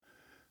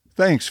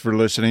Thanks for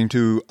listening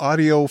to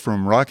audio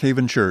from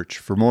Rockhaven Church.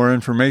 For more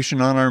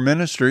information on our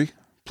ministry,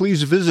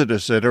 please visit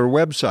us at our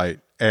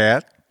website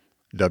at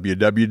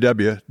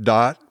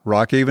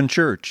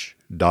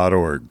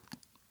www.rockhavenchurch.org.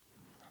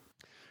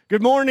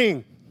 Good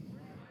morning.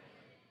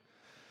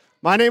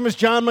 My name is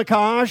John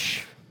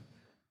McCosh.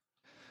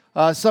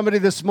 Somebody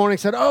this morning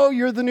said, "Oh,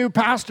 you're the new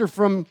pastor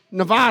from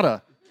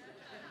Nevada."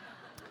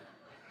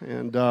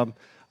 And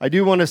I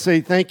do want to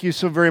say thank you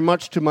so very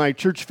much to my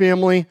church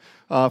family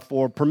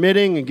for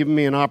permitting and giving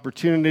me an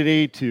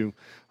opportunity to,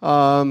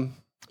 to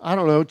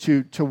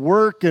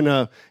work in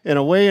a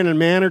way and a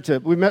manner.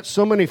 We met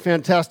so many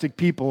fantastic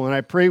people, and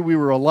I pray we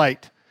were a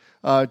light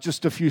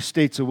just a few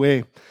states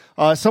away.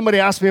 Somebody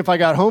asked me if I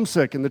got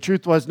homesick, and the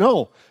truth was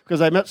no,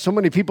 because I met so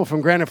many people from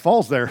Granite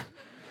Falls there.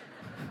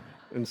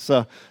 And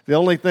so the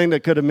only thing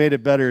that could have made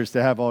it better is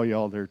to have all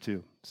y'all there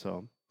too.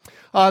 So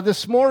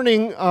this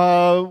morning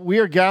we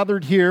are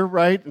gathered here,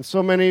 right? And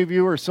so many of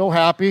you are so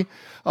happy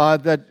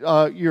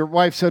that your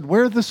wife said,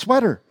 "Wear the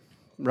sweater,"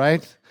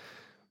 right?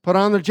 Put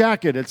on the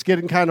jacket. It's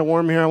getting kind of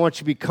warm here. I want you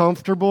to be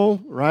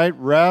comfortable, right?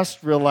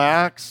 Rest,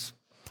 relax.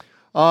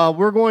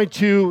 We're going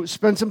to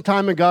spend some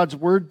time in God's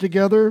Word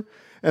together.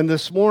 And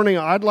this morning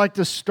I'd like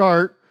to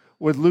start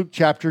with Luke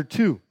chapter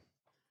 2.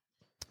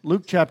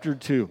 Luke chapter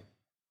 2.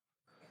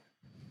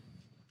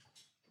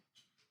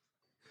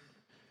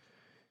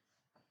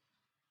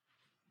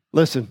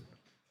 Listen,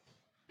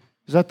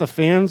 is that the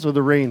fans or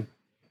the rain?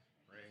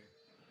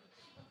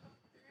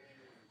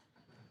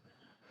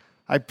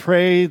 I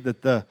pray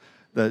that the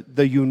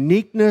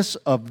uniqueness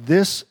of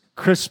this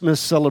Christmas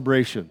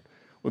celebration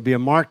would be a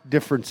marked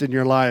difference in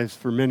your lives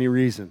for many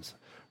reasons.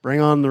 Bring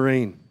on the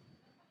rain.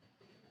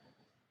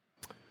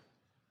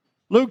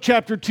 Luke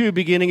chapter 2,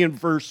 beginning in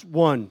verse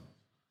 1.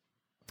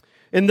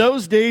 In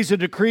those days, a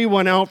decree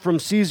went out from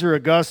Caesar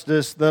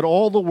Augustus that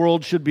all the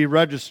world should be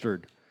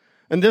registered.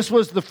 And this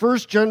was the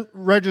first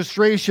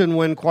registration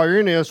when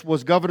Quirinius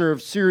was governor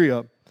of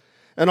Syria.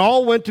 And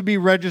all went to be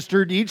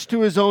registered, each to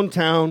his own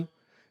town.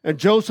 And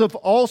Joseph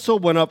also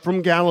went up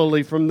from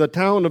Galilee, from the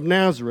town of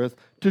Nazareth,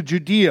 to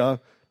Judea,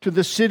 to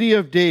the city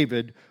of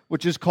David,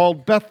 which is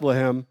called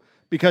Bethlehem,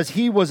 because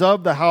he was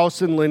of the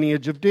house and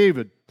lineage of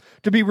David,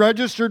 to be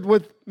registered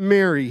with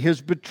Mary,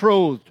 his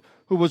betrothed,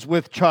 who was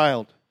with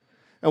child.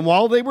 And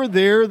while they were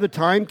there, the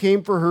time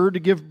came for her to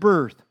give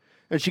birth.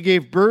 And she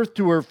gave birth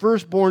to her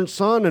firstborn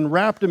son and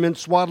wrapped him in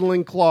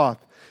swaddling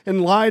cloth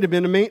and laid him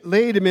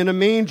in a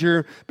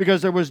manger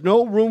because there was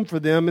no room for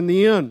them in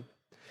the inn.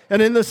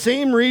 And in the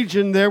same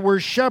region there were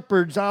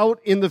shepherds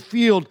out in the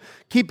field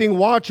keeping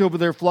watch over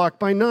their flock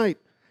by night.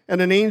 And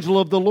an angel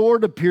of the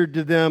Lord appeared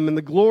to them, and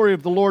the glory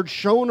of the Lord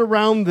shone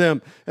around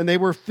them, and they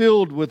were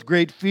filled with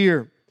great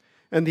fear.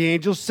 And the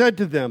angel said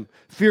to them,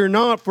 "Fear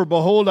not, for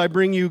behold, I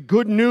bring you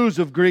good news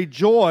of great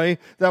joy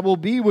that will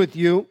be with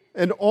you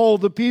and all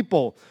the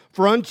people.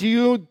 For unto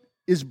you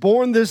is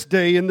born this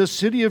day in the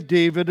city of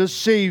David a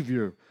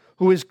Savior,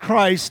 who is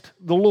Christ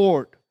the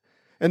Lord.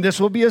 And this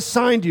will be a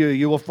sign to you.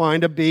 You will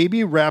find a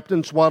baby wrapped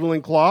in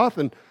swaddling cloth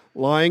and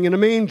lying in a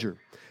manger."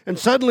 And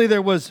suddenly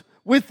there was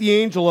with the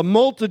angel a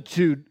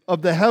multitude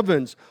of the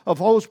heavens of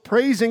hosts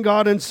praising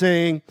God and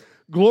saying,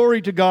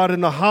 "Glory to God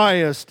in the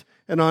highest,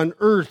 and on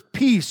earth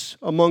peace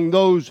among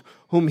those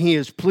whom he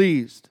is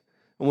pleased."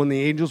 And when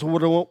the angels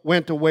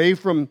went away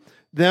from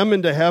them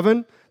into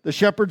heaven, the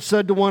shepherds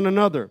said to one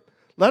another,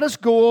 "Let us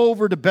go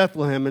over to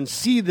Bethlehem and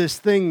see this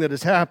thing that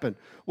has happened,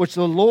 which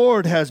the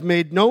Lord has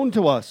made known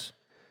to us."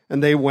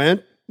 And they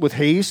went with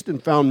haste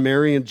and found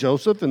Mary and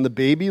Joseph and the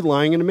baby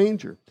lying in a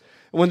manger.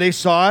 And when they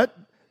saw it,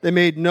 they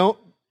made known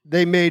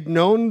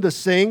the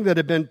saying that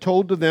had been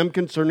told to them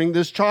concerning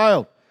this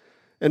child.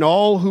 And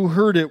all who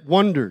heard it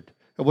wondered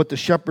at what the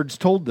shepherds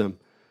told them.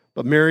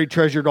 But Mary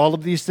treasured all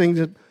of these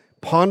things,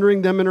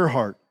 pondering them in her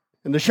heart.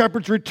 And the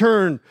shepherds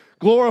returned,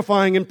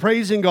 glorifying and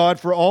praising God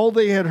for all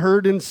they had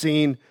heard and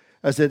seen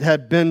as it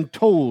had been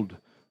told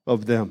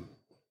of them.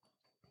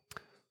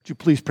 Would you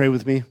please pray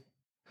with me?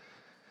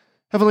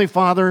 Heavenly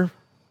Father,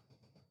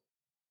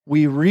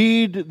 we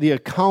read the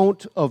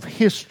account of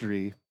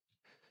history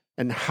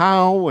and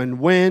how and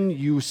when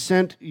you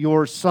sent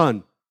your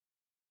Son,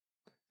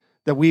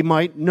 that we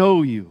might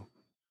know you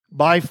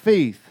by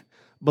faith,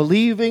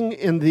 believing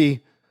in the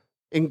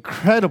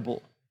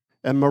incredible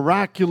and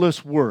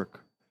miraculous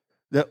work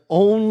that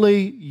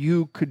only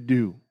you could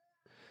do.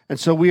 And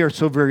so we are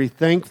so very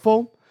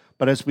thankful.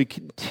 But as we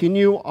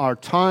continue our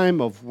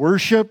time of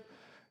worship,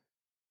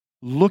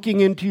 looking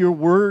into your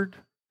word,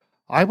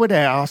 I would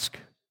ask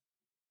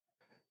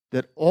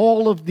that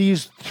all of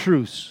these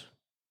truths,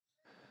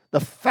 the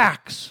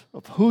facts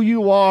of who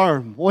you are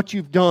and what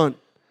you've done,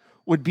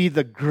 would be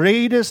the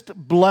greatest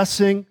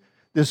blessing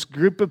this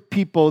group of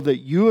people that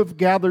you have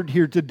gathered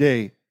here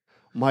today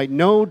might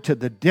know to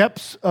the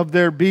depths of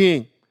their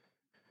being,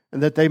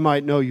 and that they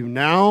might know you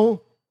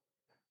now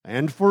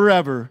and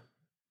forever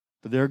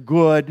for their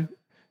good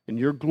and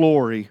your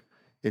glory.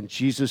 In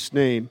Jesus'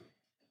 name,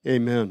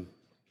 amen.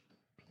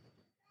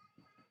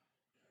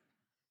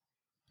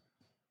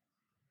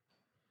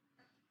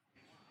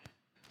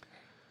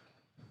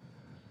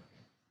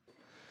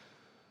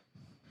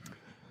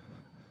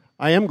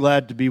 I am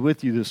glad to be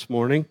with you this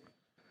morning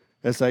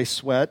as I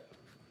sweat.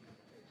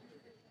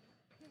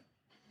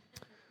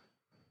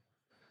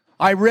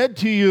 I read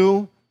to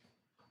you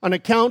an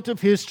account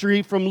of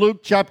history from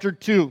Luke chapter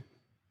 2.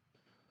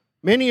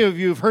 Many of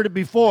you have heard it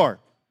before.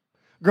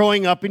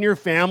 Growing up in your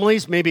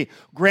families, maybe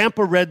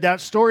Grandpa read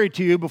that story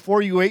to you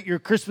before you ate your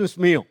Christmas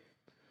meal.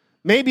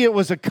 Maybe it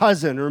was a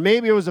cousin, or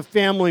maybe it was a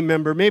family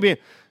member. Maybe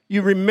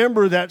you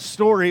remember that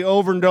story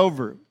over and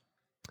over.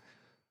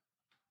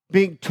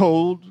 Being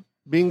told,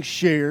 being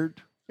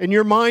shared. And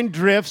your mind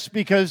drifts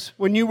because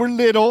when you were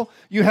little,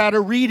 you had a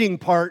reading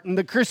part in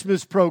the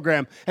Christmas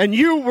program. And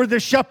you were the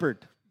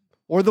shepherd,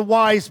 or the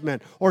wise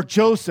men, or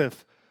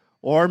Joseph,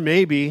 or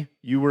maybe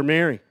you were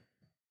Mary.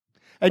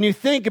 And you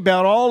think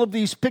about all of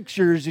these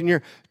pictures and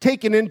you're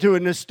taken into a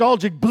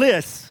nostalgic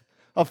bliss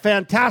of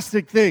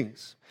fantastic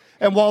things.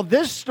 And while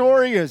this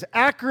story is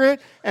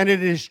accurate and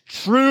it is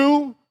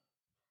true,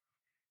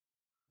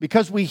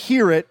 because we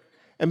hear it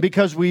and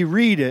because we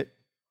read it,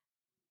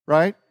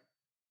 right?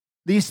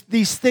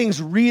 These things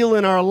real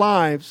in our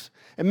lives.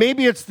 And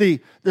maybe it's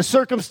the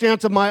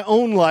circumstance of my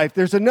own life.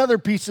 There's another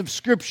piece of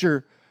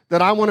scripture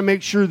that I want to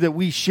make sure that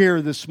we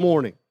share this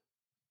morning.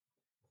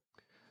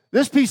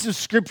 This piece of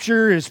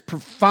scripture is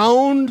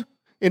profound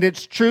in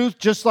its truth,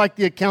 just like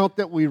the account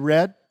that we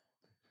read.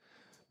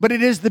 But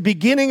it is the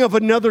beginning of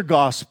another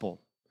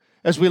gospel.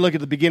 As we look at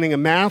the beginning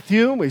of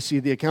Matthew, we see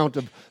the account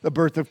of the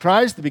birth of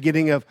Christ. The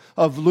beginning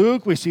of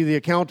Luke, we see the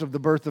account of the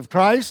birth of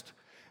Christ.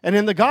 And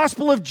in the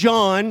Gospel of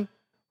John,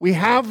 we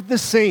have the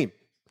same.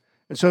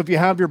 And so if you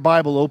have your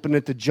Bible, open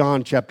it to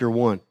John chapter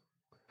 1.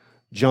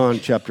 John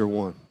chapter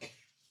 1.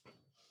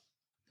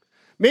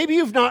 Maybe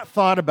you've not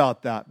thought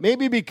about that.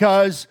 Maybe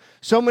because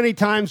so many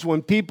times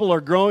when people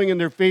are growing in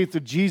their faith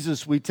with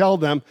Jesus, we tell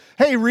them,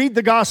 hey, read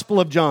the Gospel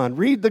of John.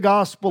 Read the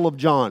Gospel of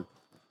John.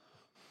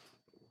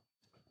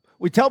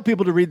 We tell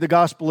people to read the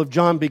Gospel of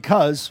John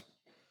because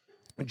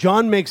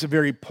John makes a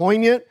very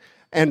poignant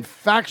and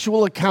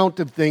factual account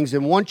of things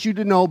and wants you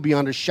to know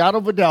beyond a shadow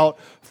of a doubt,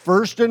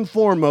 first and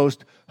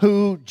foremost,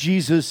 who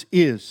Jesus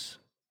is.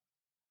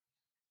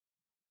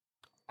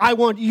 I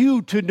want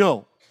you to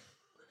know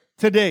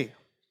today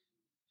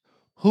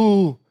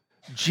who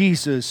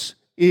Jesus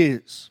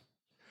is.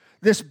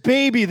 This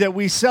baby that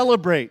we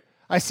celebrate.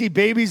 I see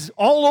babies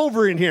all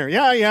over in here.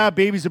 Yeah,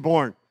 babies are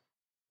born,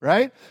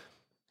 right?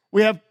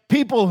 We have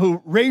people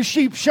who raise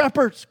sheep,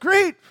 shepherds.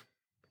 Great.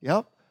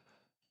 Yep.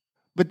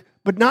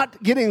 But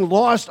not getting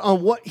lost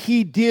on what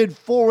he did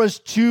for us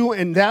too,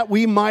 and that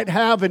we might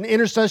have an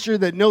intercessor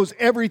that knows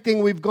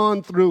everything we've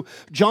gone through.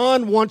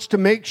 John wants to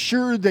make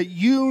sure that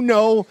you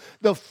know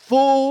the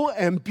full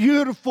and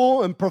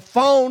beautiful and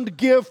profound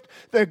gift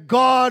that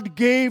God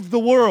gave the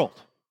world.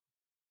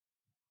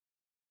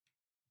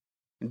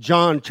 In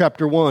John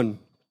chapter 1,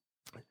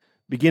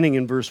 beginning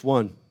in verse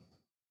 1.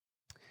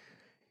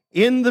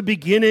 In the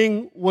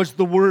beginning was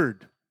the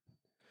Word,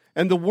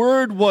 and the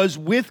Word was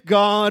with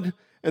God,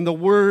 and the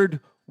Word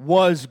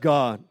was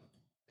God.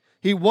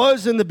 He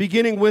was in the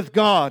beginning with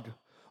God,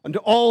 and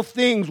all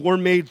things were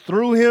made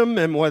through him,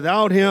 and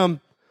without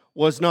him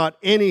was not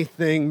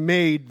anything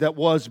made that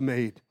was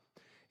made.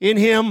 In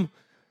him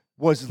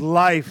was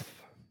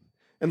life,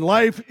 and the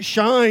life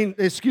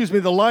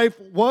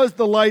was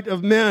the light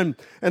of men,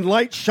 and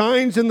light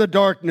shines in the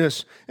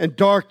darkness, and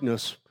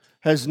darkness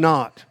has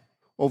not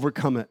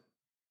overcome it.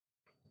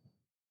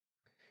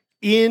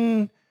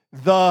 In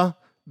the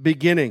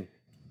beginning.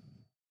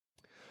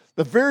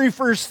 The very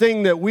first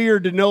thing that we are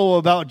to know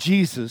about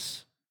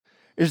Jesus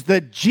is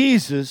that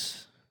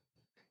Jesus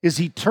is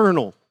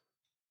eternal.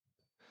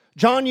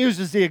 John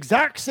uses the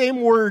exact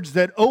same words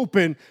that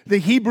open the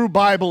Hebrew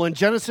Bible in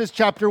Genesis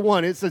chapter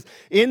 1. It says,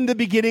 in the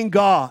beginning,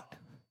 God.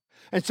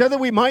 And so that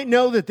we might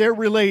know that they're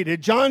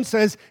related, John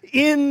says,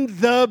 in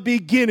the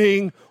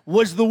beginning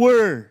was the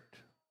Word.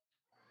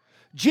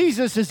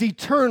 Jesus is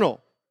eternal.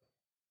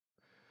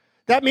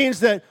 That means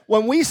that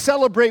when we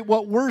celebrate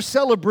what we're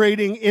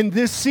celebrating in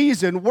this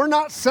season, we're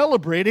not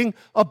celebrating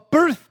a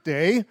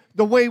birthday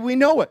the way we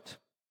know it.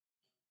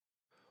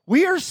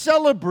 We are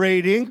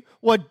celebrating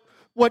what,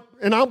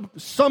 and I'll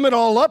sum it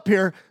all up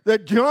here,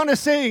 that John is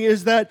saying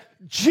is that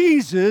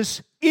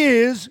Jesus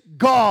is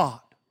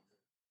God.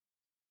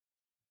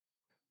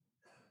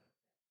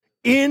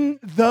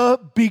 In the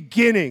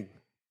beginning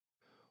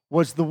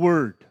was the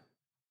Word.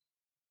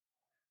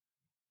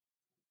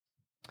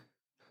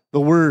 The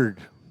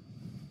Word.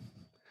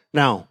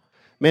 Now,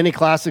 many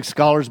classic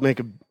scholars make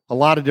a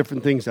lot of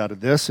different things out of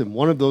this, and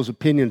one of those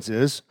opinions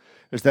is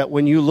that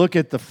when you look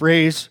at the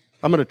phrase,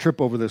 I'm going to trip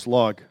over this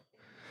log.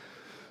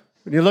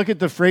 When you look at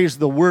the phrase,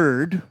 the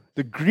Word,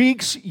 the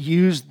Greeks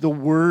used the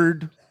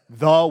word,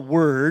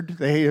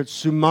 they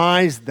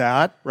surmised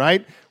that,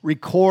 right?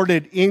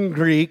 Recorded in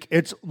Greek,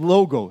 it's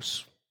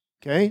logos,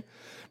 okay?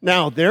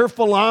 Now, their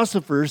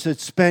philosophers had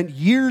spent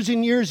years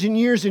and years and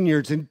years and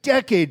years and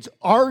decades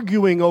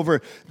arguing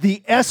over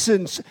the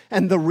essence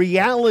and the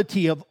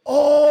reality of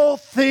all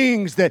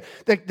things, that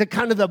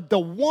kind of the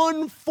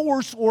one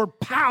force or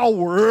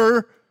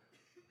power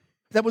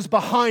that was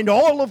behind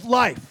all of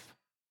life.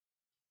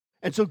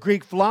 And so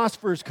Greek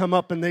philosophers come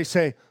up and they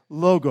say,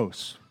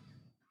 logos.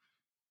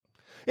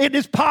 It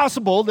is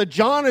possible that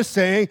John is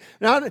saying,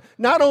 not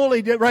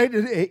only did, right,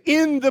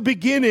 in the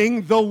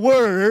beginning, the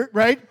Word,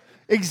 right,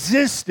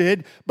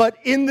 existed, but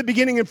in the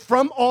beginning and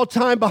from all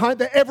time, behind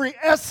the every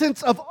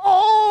essence of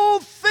all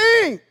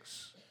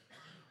things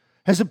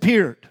has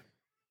appeared.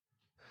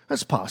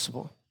 That's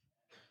possible.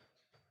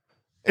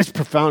 It's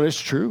profound, it's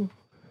true.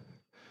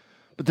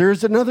 But there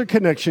is another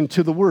connection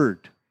to the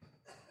Word.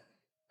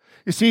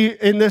 You see,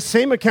 in this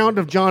same account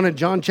of John in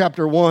John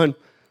chapter 1,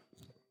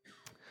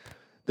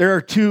 there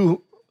are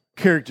two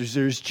characters.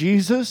 There's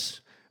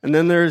Jesus, and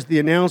then there's the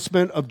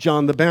announcement of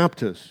John the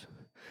Baptist.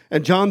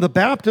 And John the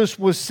Baptist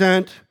was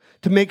sent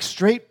to make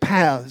straight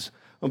paths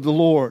of the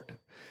Lord.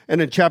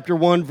 And in chapter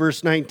 1,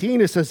 verse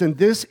 19, it says, and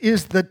this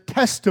is the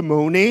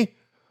testimony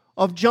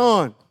of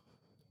John.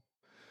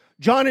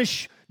 John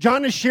is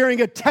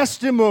sharing a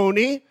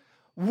testimony,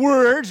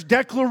 words,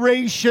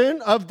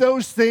 declaration of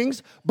those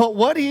things, but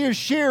what he is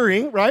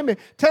sharing, right,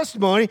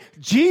 testimony,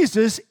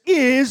 Jesus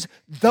is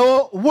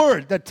the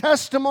Word. The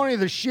testimony,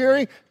 the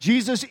sharing,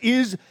 Jesus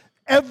is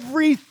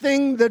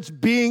everything that's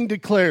being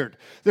declared.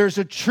 There's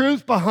a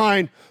truth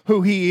behind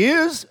who he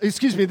is.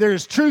 There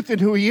is truth in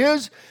who he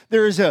is.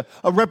 There is a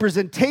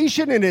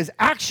representation in his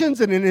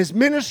actions and in his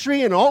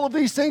ministry and all of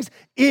these things.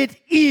 It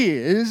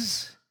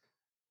is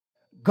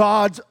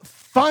God's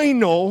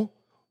final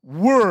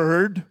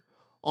word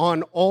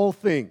on all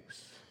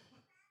things.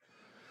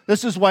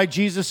 This is why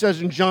Jesus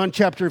says in John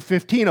chapter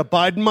 15,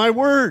 abide in my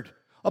word.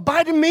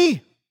 Abide in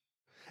me.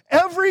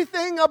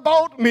 Everything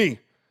about me.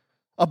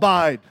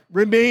 Abide,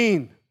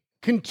 remain,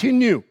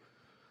 continue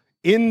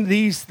in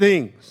these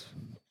things.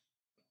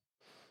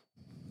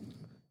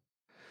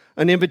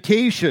 An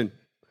invitation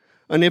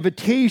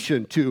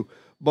to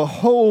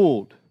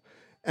behold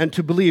and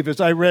to believe. As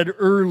I read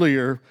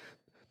earlier,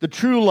 the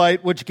true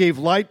light, which gave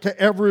light to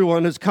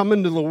everyone, has come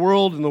into the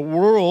world, and the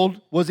world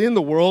was in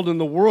the world, and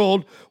the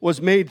world was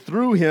made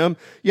through him.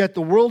 Yet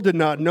the world did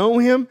not know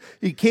him.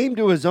 He came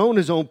to his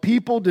own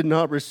people did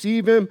not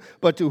receive him.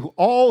 But to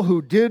all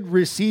who did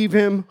receive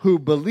him, who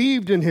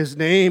believed in his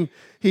name,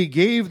 he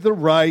gave the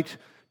right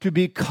to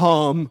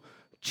become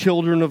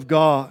children of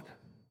God.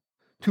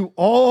 To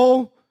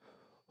all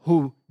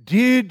who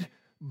did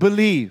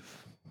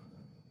believe.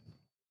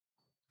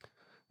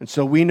 And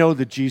so we know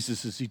that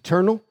Jesus is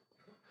eternal.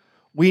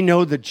 We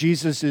know that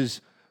Jesus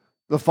is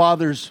the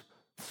Father's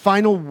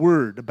final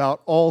word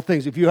about all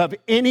things. If you have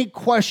any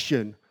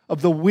question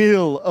of the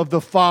will of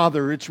the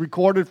Father, it's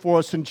recorded for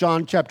us in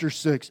John chapter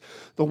 6.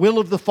 The will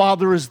of the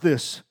Father is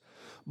this: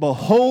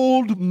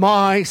 behold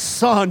my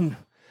Son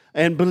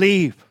and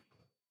believe,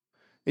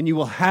 and you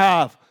will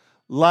have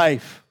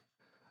life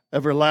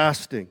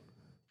everlasting.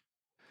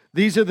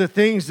 These are the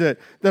things that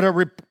are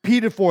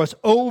repeated for us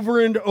over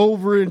and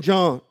over in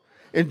John.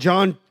 In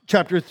John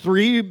chapter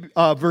 3,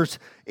 verse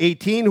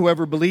 18,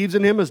 whoever believes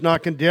in him is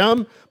not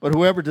condemned, but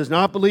whoever does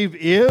not believe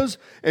is.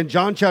 In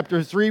John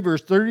chapter 3,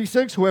 verse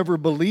 36, whoever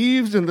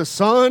believes in the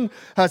Son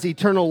has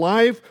eternal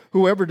life.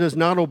 Whoever does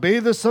not obey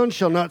the Son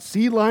shall not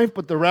see life,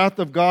 but the wrath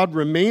of God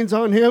remains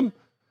on him.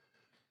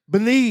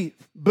 Believe,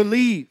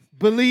 believe,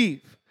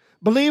 believe.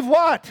 Believe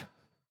what?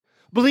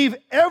 Believe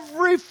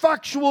every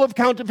factual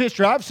account of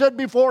history. I've said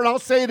before, and I'll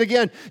say it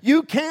again.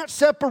 You can't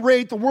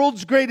separate the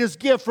world's greatest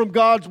gift from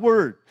God's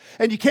Word.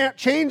 And you can't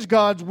change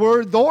God's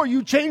Word, though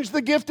you change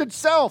the gift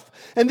itself.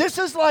 And this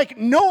is like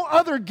no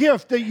other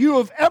gift that you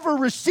have ever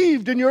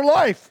received in your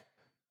life.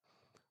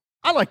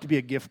 I like to be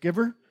a gift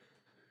giver.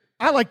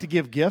 I like to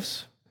give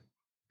gifts.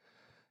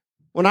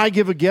 When I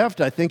give a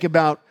gift, I think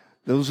about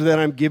those that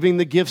I'm giving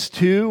the gifts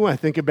to. I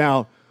think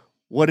about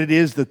what it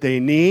is that they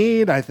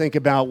need. I think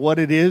about what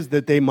it is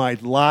that they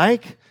might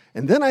like.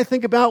 And then I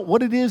think about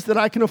what it is that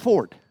I can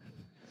afford.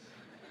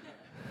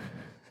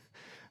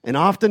 And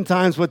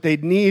oftentimes what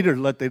they'd need or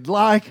what they'd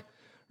like,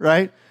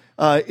 right,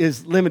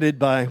 is limited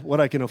by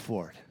what I can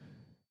afford.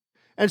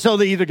 And so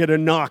they either get a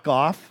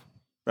knockoff,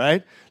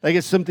 right? They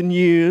get something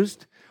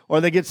used,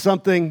 or they get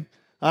something,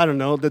 I don't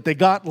know, that they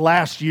got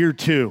last year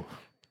too.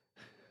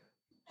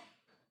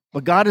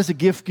 But God is a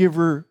gift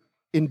giver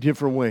in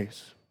different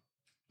ways.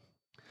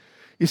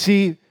 You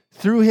see,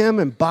 through him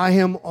and by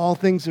him, all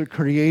things are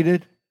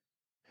created.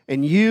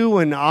 And you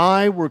and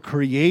I were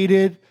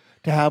created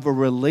to have a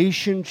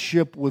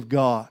relationship with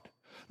God.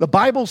 The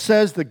Bible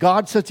says that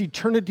God sets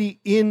eternity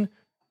in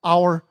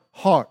our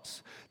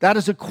hearts. That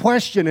is a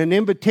question, an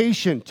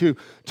invitation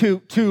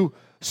to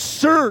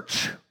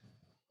search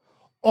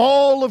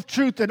all of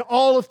truth and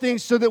all of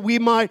things so that we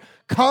might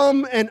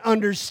come and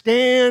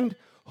understand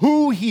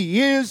who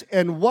he is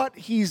and what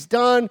he's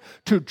done,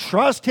 to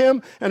trust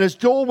him. And as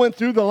Joel went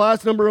through the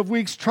last number of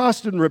weeks,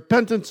 trust and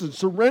repentance and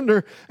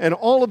surrender and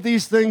all of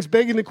these things,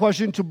 begging the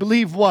question to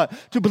believe what?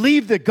 To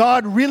believe that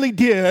God really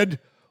did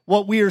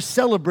what we are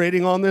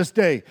celebrating on this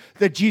day,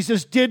 that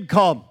Jesus did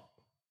come.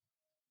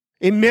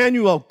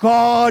 Emmanuel,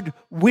 God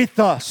with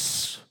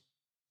us.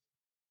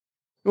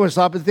 You want to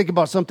stop and think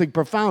about something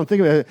profound. Think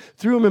about it.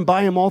 Through him and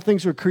by him, all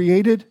things are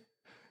created.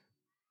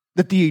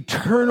 That the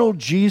eternal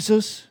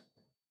Jesus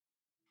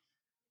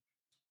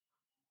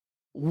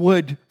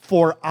would,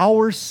 for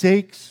our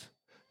sakes,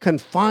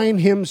 confine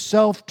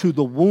himself to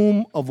the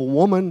womb of a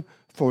woman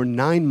for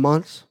 9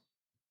 months?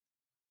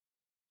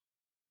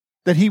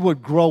 That he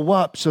would grow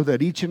up so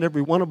that each and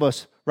every one of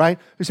us, right?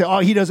 We say, oh,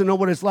 he doesn't know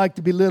what it's like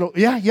to be little.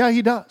 Yeah,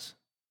 he does.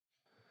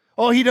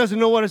 Oh, he doesn't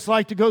know what it's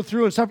like to go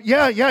through and stuff.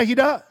 Yeah, he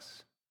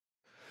does.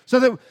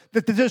 So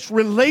that this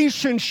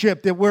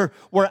relationship that we're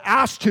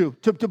asked to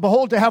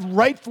behold, to have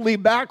rightfully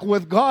back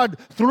with God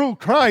through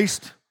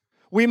Christ,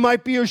 we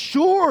might be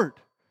assured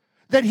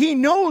that he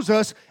knows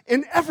us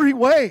in every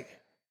way.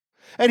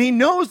 And he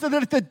knows that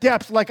at the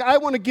depths, like I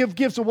want to give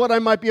gifts of what I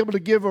might be able to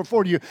give or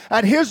afford you,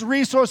 at his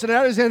resource and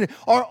at his hand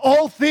are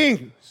all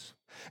things.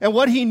 And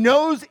what he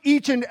knows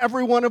each and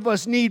every one of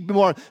us need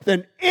more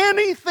than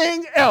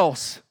anything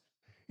else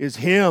is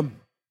him.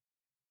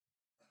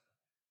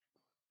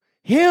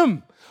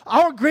 Him.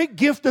 Our great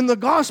gift in the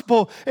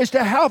gospel is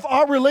to have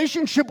our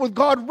relationship with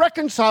God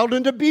reconciled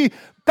and to be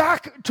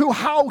back to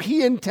how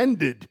he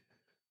intended.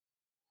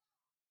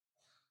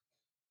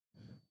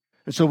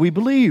 And so we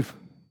believe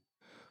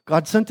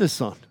God sent his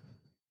son,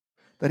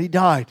 that he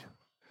died,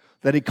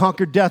 that he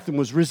conquered death and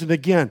was risen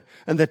again,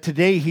 and that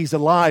today he's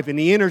alive and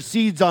he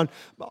intercedes on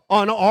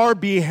our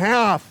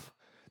behalf,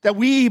 that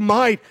we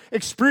might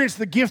experience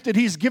the gift that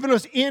he's given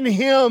us in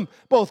him,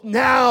 both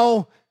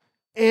now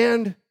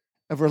and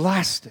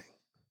everlasting.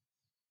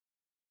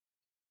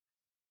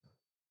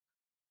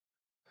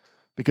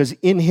 Because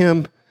in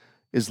him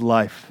is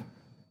life.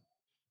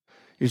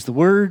 He's the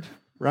Word,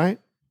 right?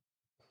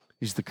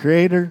 He's the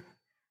Creator,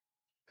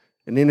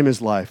 and in him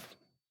is life.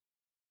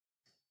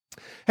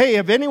 Hey,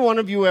 have any one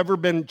of you ever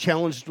been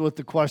challenged with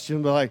the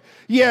question like,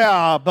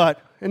 yeah,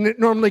 but, and it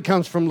normally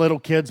comes from little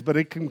kids, but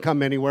it can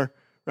come anywhere,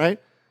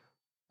 right?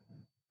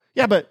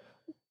 Yeah, but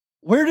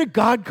where did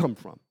God come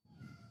from?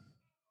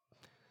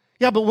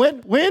 Yeah, but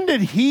when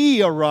did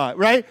he arrive,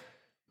 right?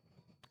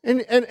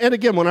 And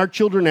again, when our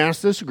children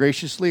ask this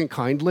graciously and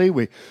kindly,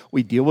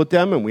 we deal with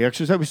them and we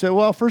exercise. We say,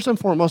 well, first and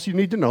foremost, you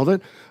need to know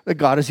that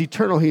God is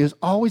eternal. He has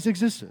always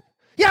existed.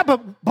 Yeah, but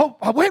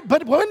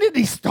when did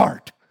he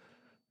start?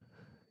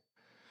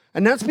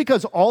 And that's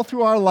because all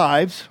through our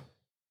lives,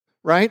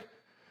 right,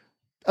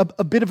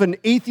 a bit of an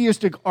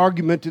atheistic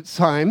argument at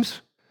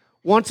times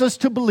wants us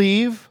to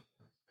believe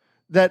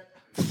that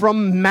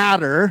from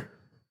matter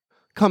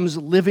comes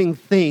living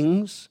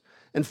things,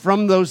 and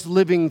from those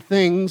living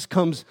things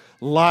comes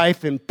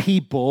life and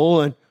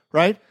people, and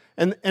right?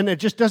 And it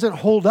just doesn't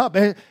hold up.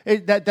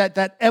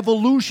 That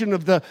evolution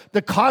of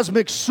the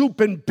cosmic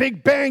soup and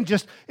Big Bang,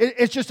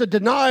 it's just a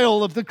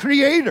denial of the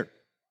Creator.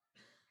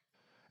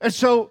 And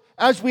so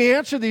as we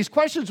answer these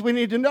questions, we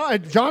need to know,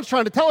 and John's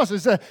trying to tell us,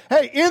 is that,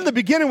 hey, in the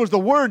beginning was the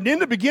Word, and in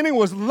the beginning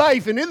was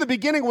life, and in the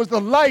beginning was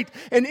the light,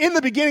 and in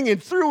the beginning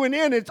and through and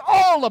in, it's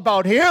all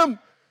about him.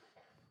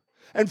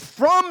 And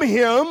from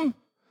him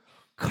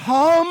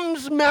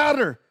comes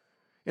matter.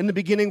 In the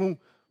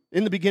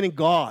beginning,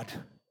 God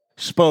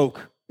spoke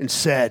and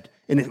said,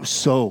 and it was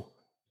so.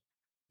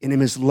 In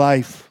him is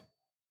life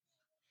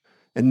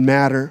and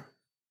matter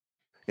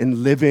and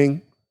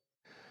living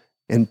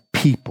and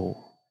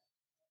people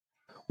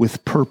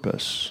with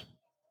purpose.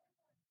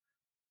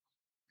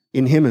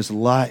 In him is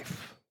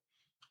life.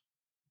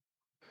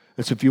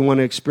 And so if you want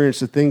to experience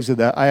the things of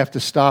that, I have to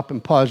stop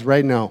and pause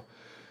right now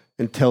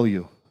and tell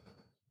you.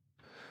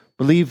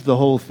 Believe the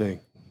whole thing.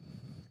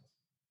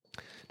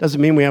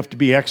 Doesn't mean we have to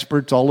be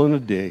experts all in a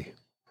day.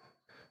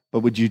 But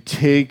would you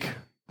take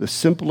the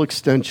simple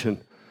extension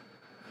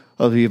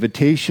of the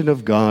invitation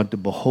of God to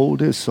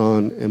behold his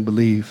Son and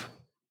believe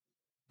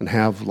and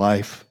have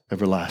life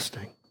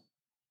everlasting?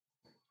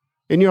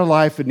 In your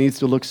life, it needs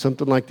to look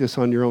something like this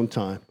on your own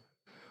time,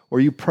 where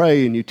you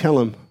pray and you tell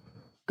him,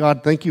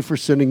 God, thank you for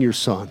sending your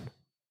Son.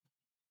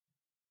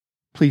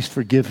 Please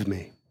forgive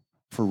me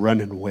for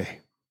running away.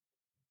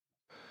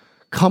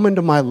 Come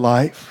into my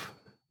life.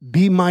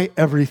 Be my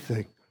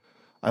everything.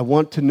 I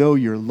want to know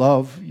your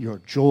love, your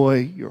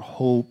joy, your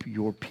hope,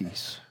 your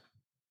peace.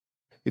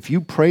 If you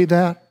pray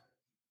that,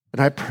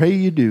 and I pray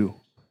you do,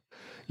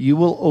 you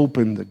will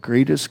open the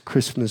greatest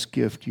Christmas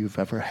gift you've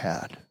ever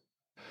had.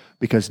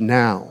 Because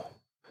now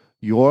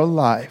your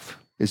life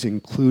is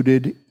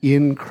included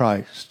in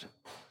Christ,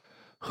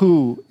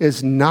 who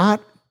is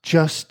not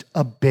just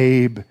a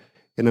babe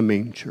in a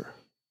manger,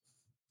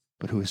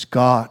 but who is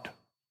God.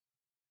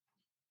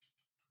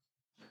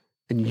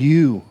 And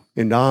you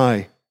and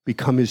I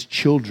become his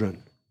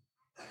children,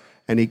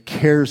 and he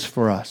cares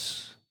for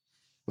us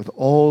with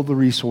all the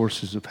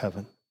resources of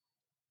heaven.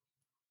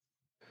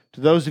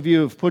 To those of you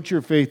who have put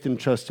your faith and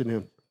trust in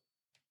him,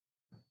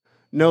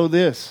 know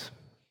this,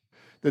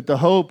 that the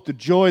hope, the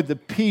joy, the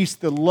peace,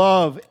 the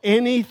love,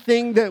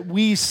 anything that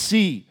we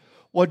see,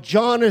 what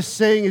John is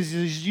saying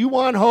is you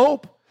want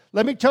hope?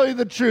 Let me tell you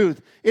the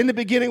truth. In the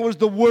beginning was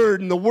the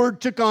Word, and the Word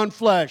took on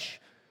flesh.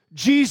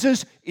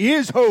 Jesus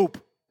is hope.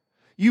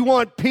 You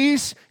want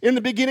peace? In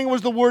the beginning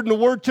was the Word, and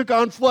the Word took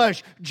on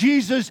flesh.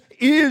 Jesus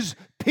is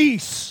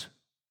peace.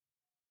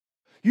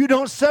 You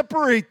don't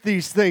separate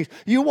these things.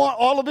 You want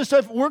all of this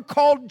stuff. We're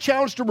called and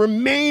challenged to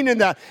remain in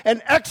that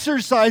and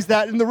exercise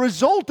that. And the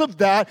result of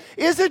that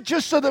isn't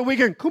just so that we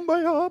can,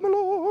 kumbaya, my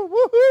Lord,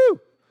 woohoo,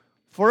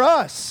 for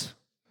us.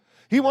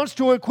 He wants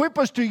to equip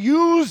us to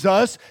use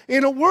us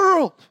in a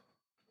world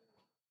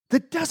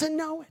that doesn't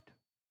know it.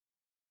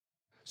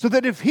 So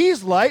that if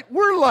He's light,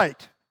 we're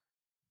light.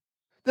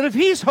 That if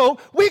He's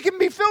hope, we can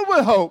be filled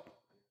with hope.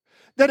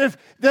 That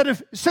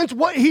if since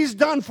what He's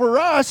done for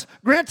us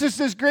grants us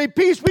this great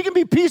peace, we can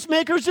be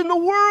peacemakers in the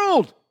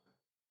world.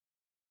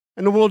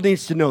 And the world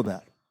needs to know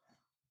that.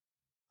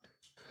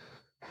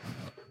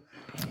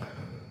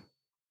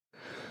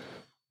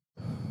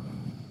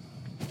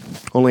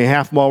 Only a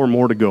half mile or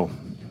more to go.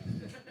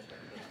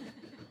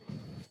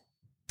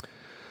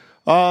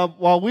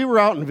 While we were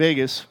out in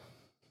Vegas,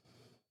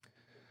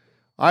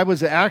 I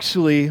was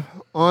actually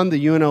on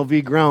the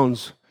UNLV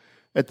grounds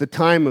at the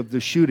time of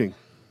the shooting.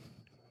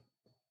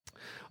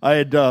 I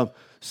had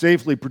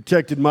safely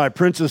protected my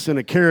princess in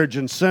a carriage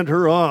and sent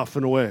her off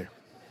and away.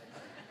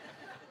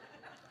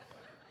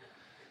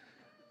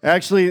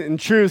 Actually, in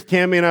truth,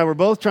 Tammy and I were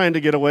both trying to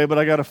get away, but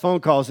I got a phone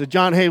call. I said,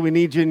 John, hey, we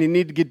need you, and you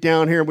need to get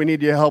down here. We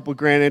need your help with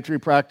grand entry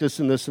practice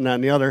and this and that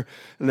and the other.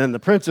 And then the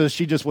princess,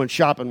 she just went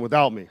shopping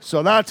without me.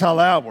 So that's how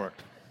that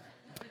worked.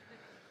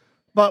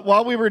 But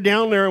while we were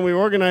down there and we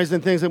were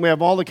organizing things, and we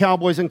have all the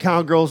cowboys and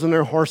cowgirls and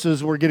their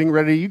horses, we're getting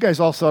ready. You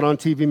guys all saw it on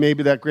TV,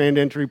 maybe that grand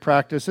entry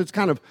practice. It's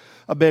kind of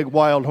a big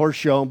wild horse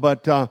show,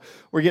 but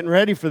we're getting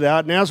ready for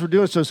that. And as we're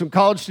doing so, some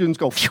college students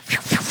go, phew,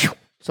 phew, phew, phew.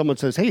 Someone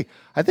says, hey,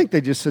 I think they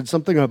just said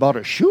something about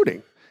a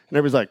shooting. And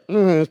everybody's like,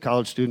 it's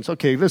college students.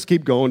 Okay, let's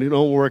keep going.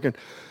 We're working.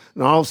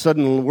 And all of a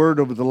sudden, the word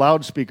over the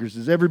loudspeakers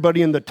is,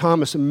 everybody in the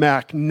Thomas and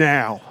Mack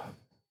now.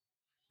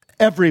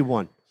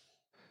 Everyone.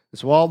 And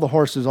so all the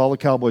horses, all the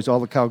cowboys, all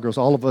the cowgirls,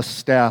 all of us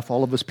staff,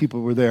 all of us people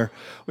were there.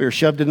 We were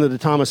shoved into the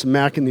Thomas and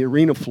Mack in the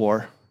arena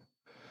floor,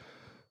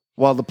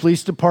 while the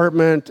police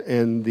department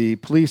and the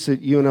police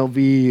at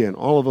UNLV and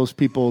all of those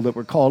people that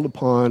were called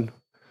upon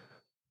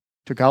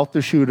took out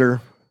the shooter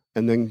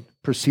and then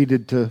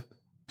proceeded to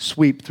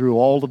sweep through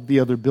all of the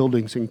other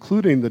buildings,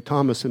 including the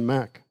Thomas and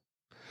Mack.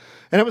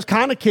 And it was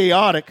kind of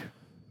chaotic.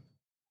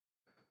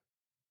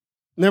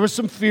 And there was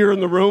some fear in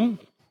the room.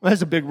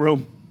 That's a big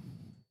room.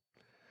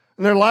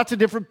 And there are lots of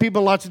different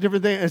people, lots of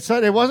different things. And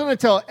so it wasn't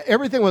until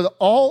everything was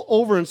all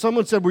over and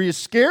someone said, were you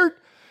scared?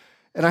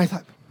 And I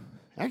thought,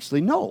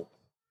 actually, no.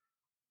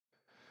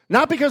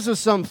 Not because of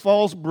some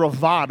false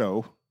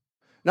bravado.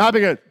 Not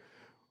because,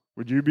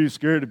 would you be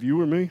scared if you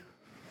were me?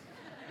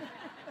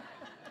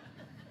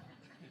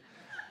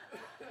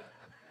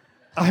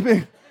 I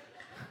mean,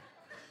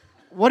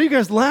 what are you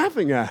guys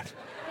laughing at?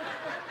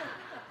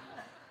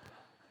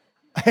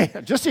 Hey,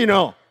 just so you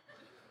know,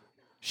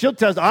 she'll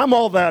test, I'm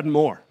all that and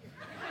more.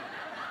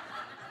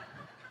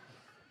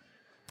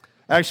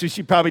 Actually,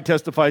 she probably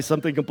testifies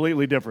something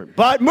completely different.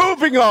 But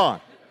moving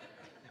on.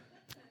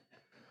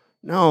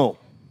 No,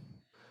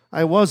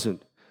 I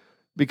wasn't.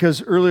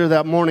 Because earlier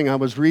that morning I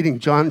was reading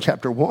John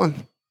chapter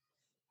 1.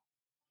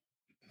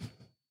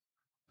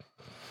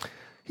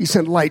 He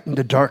sent light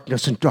into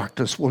darkness, and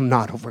darkness will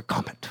not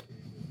overcome it.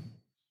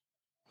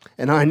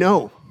 And I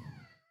know,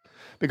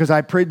 because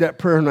I prayed that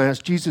prayer and I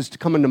asked Jesus to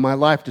come into my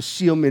life to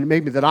seal me and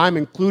make me that I'm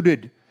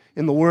included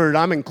in the Word.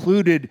 I'm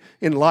included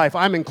in life.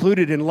 I'm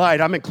included in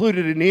light. I'm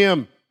included in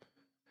Him.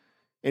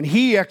 And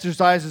He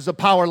exercises a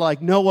power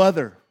like no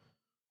other.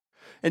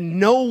 And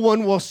no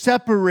one will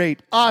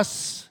separate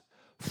us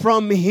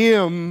from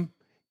Him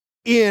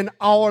in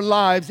our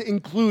lives,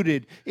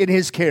 included in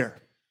His care.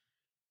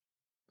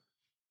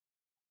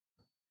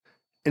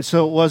 And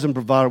so it wasn't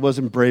bravado, it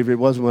wasn't bravery, it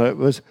wasn't what it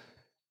was.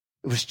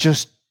 It was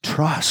just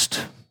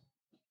trust.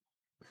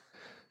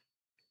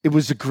 It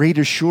was a great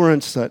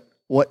assurance that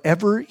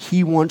whatever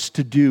He wants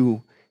to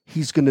do,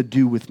 He's going to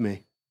do with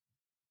me.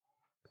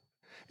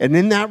 And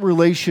in that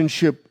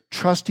relationship,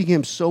 trusting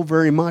Him so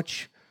very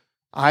much,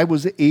 I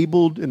was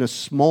able, in a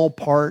small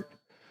part,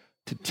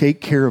 to take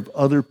care of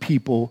other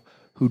people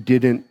who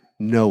didn't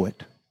know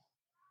it.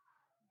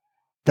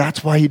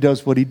 That's why He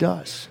does what He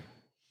does.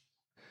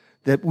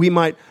 That we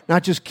might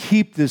not just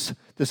keep this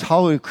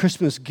holiday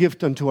Christmas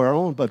gift unto our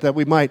own, but that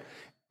we might,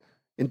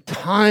 in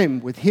time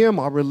with Him,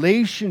 our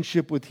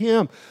relationship with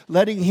Him,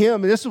 letting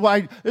Him, and this is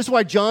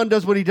why John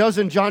does what he does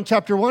in John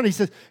chapter 1. He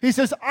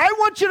says, I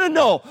want you to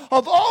know,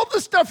 of all the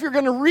stuff you're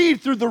going to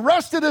read through the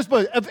rest of this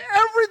book, of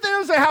everything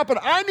that's happened,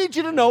 I need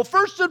you to know,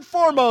 first and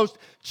foremost,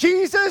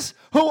 Jesus,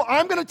 who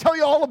I'm going to tell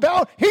you all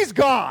about, He's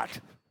God.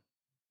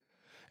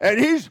 And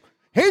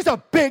He's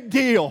a big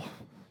deal.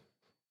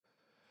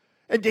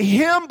 And to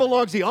Him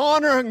belongs the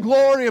honor and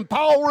glory and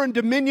power and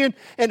dominion.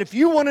 And if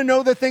you want to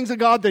know the things of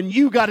God, then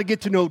you got to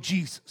get to know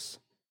Jesus.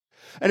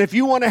 And if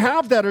you want to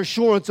have that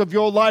assurance of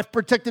your life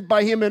protected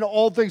by Him in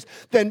all things,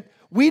 then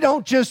we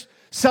don't just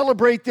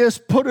celebrate this,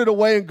 put it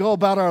away, and go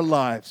about our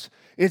lives.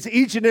 It's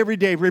each and every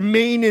day.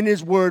 Remain in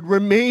His Word.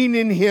 Remain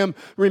in Him.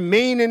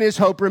 Remain in His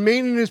hope.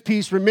 Remain in His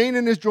peace. Remain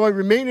in His joy.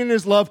 Remain in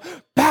His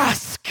love.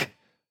 Bask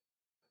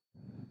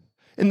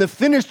in the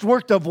finished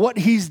work of what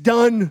He's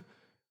done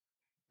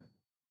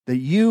that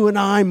you and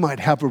I might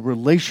have a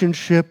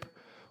relationship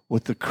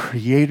with the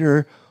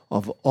Creator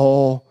of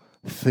all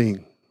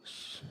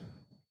things.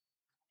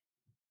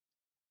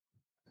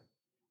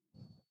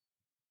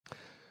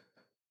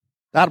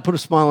 That'll put a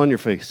smile on your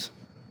face,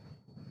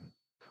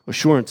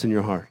 assurance in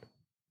your heart.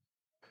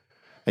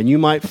 And you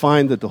might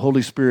find that the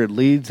Holy Spirit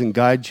leads and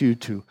guides you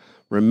to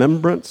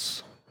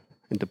remembrance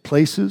and to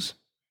places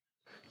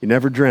you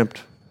never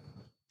dreamt,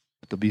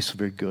 but they'll be so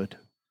very good.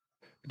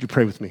 Would you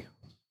pray with me?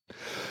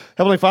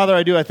 Heavenly Father,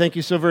 I thank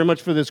you so very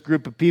much for this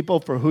group of people,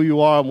 for who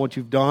you are and what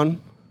you've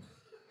done.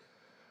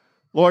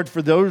 Lord,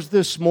 for those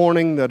this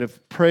morning that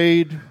have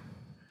prayed,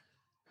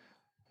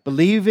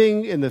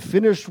 believing in the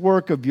finished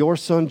work of your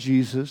Son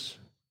Jesus,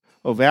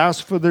 who have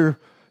asked for their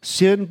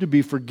sin to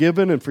be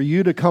forgiven and for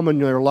you to come in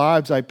their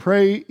lives, I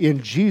pray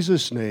in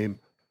Jesus' name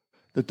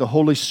that the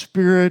Holy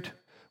Spirit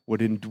would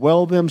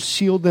indwell them,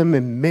 seal them,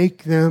 and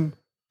make them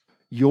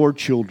your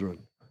children.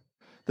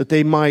 That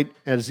they might,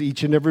 as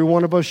each and every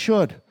one of us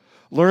should,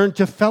 learn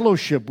to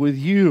fellowship with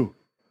you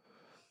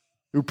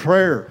through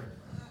prayer,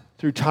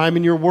 through time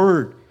in your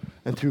word,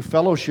 and through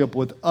fellowship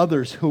with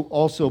others who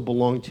also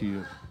belong to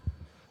you.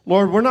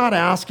 Lord, we're not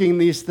asking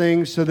these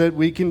things so that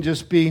we can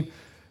just be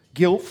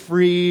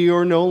guilt-free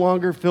or no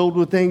longer filled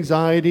with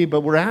anxiety,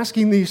 but we're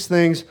asking these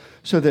things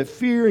so that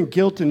fear and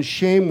guilt and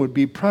shame would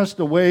be pressed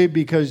away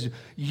because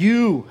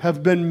you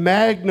have been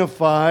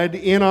magnified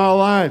in our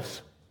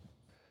lives.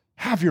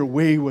 Have your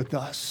way with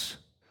us.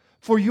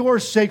 For your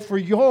sake, for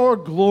your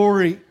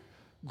glory,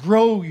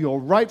 grow your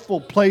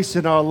rightful place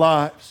in our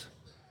lives,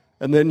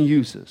 and then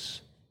use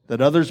us,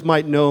 that others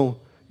might know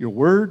your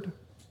word,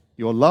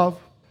 your love,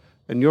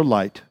 and your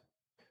light.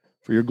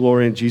 For your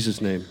glory in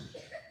Jesus' name,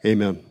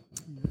 amen.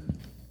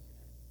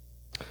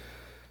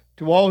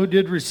 To all who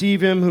did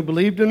receive him, who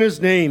believed in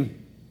his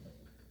name,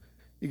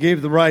 he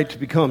gave the right to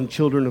become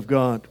children of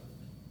God.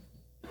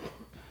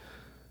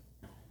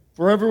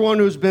 For everyone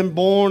who's been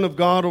born of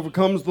God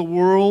overcomes the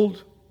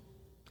world,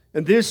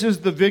 and this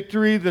is the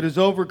victory that has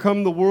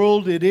overcome the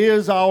world. It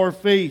is our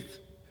faith.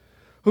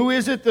 Who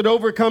is it that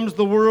overcomes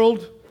the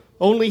world?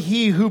 Only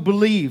he who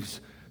believes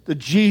that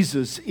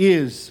Jesus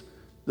is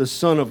the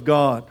Son of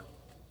God.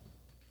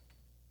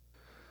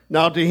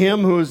 Now to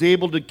him who is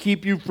able to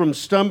keep you from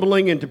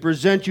stumbling and to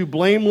present you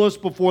blameless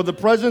before the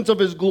presence of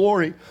his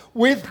glory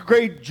with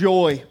great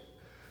joy,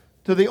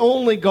 to the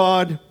only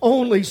God,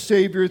 only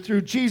Savior,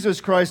 through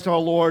Jesus Christ our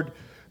Lord,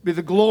 be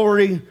the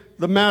glory,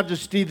 the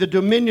majesty, the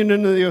dominion,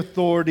 and the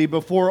authority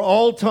before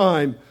all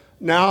time,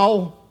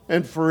 now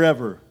and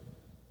forever.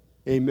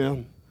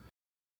 Amen.